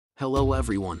Hello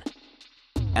everyone.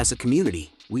 As a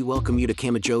community, we welcome you to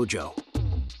Camojojo.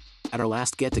 At our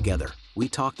last get-together, we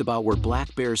talked about where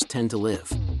black bears tend to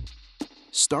live.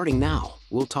 Starting now,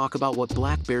 we'll talk about what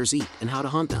black bears eat and how to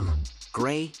hunt them.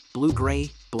 Gray, blue-gray,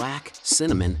 black,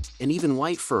 cinnamon, and even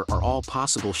white fur are all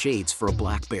possible shades for a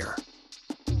black bear.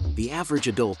 The average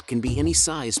adult can be any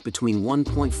size between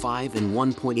 1.5 and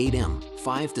 1.8 m,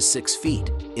 5 to 6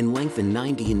 feet, in length and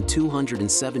 90 and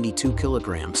 272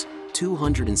 kilograms,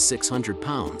 200 and 600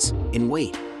 pounds, in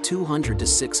weight, 200 to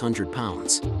 600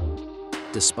 pounds.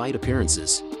 Despite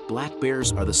appearances, black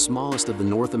bears are the smallest of the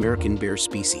North American bear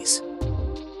species.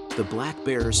 The black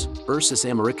bear's, Ursus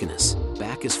americanus,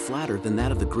 back is flatter than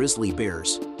that of the grizzly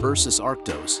bear's, Ursus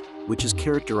arctos, which is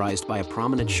characterized by a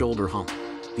prominent shoulder hump.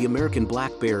 The American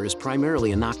black bear is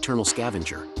primarily a nocturnal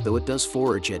scavenger, though it does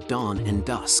forage at dawn and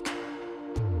dusk.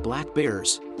 Black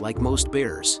bears, like most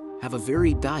bears, have a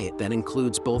varied diet that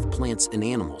includes both plants and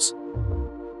animals.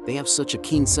 They have such a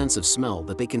keen sense of smell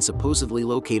that they can supposedly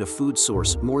locate a food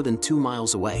source more than 2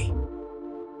 miles away.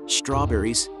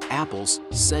 Strawberries, apples,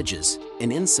 sedges,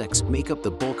 and insects make up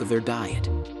the bulk of their diet.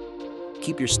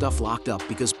 Keep your stuff locked up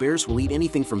because bears will eat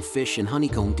anything from fish and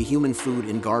honeycomb to human food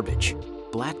and garbage.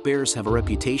 Black bears have a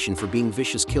reputation for being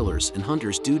vicious killers and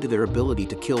hunters due to their ability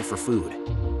to kill for food.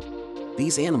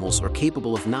 These animals are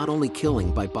capable of not only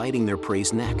killing by biting their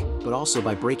prey's neck, but also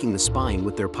by breaking the spine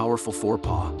with their powerful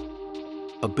forepaw.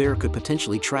 A bear could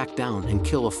potentially track down and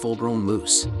kill a full-grown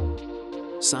moose.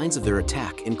 Signs of their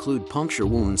attack include puncture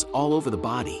wounds all over the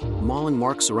body, mauling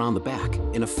marks around the back,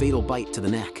 and a fatal bite to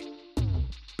the neck.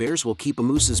 Bears will keep a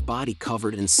moose's body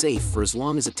covered and safe for as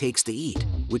long as it takes to eat,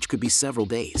 which could be several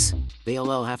days.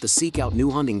 They'll have to seek out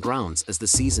new hunting grounds as the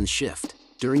seasons shift.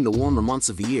 During the warmer months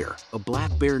of the year, a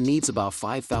black bear needs about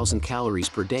 5,000 calories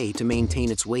per day to maintain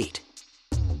its weight.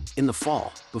 In the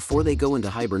fall, before they go into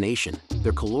hibernation,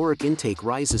 their caloric intake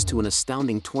rises to an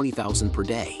astounding 20,000 per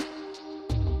day.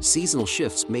 Seasonal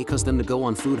shifts may cause them to go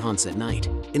on food hunts at night.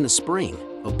 In the spring,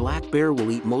 a black bear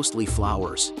will eat mostly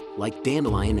flowers, like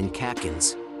dandelion and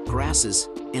catkins, grasses,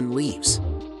 and leaves.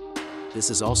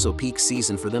 This is also peak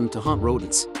season for them to hunt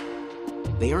rodents.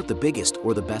 They aren't the biggest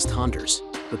or the best hunters,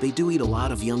 but they do eat a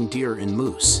lot of young deer and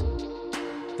moose.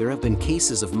 There have been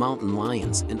cases of mountain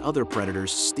lions and other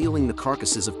predators stealing the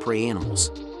carcasses of prey animals.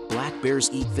 Black bears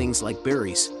eat things like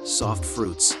berries, soft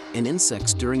fruits, and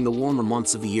insects during the warmer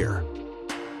months of the year.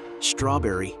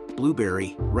 Strawberry,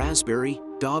 blueberry, raspberry,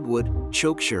 dogwood,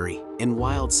 chokecherry, and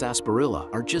wild sarsaparilla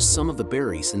are just some of the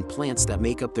berries and plants that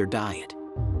make up their diet.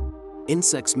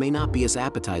 Insects may not be as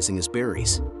appetizing as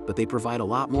berries, but they provide a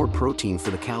lot more protein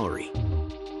for the calorie.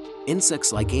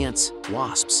 Insects like ants,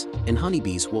 wasps, and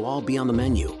honeybees will all be on the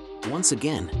menu. Once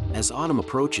again, as autumn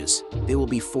approaches, they will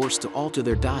be forced to alter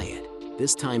their diet,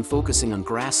 this time focusing on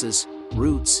grasses,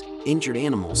 roots, injured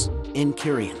animals, and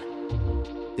carrion.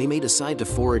 They may decide to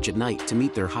forage at night to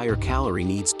meet their higher calorie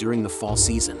needs during the fall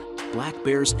season. Black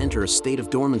bears enter a state of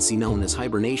dormancy known as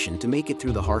hibernation to make it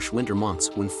through the harsh winter months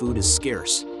when food is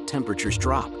scarce, temperatures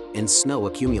drop, and snow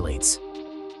accumulates.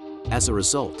 As a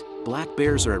result, black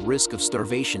bears are at risk of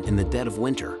starvation in the dead of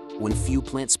winter, when few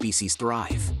plant species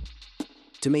thrive.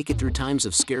 To make it through times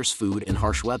of scarce food and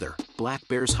harsh weather, black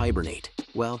bears hibernate.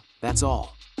 Well, that's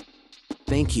all.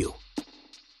 Thank you.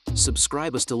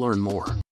 Subscribe us to learn more.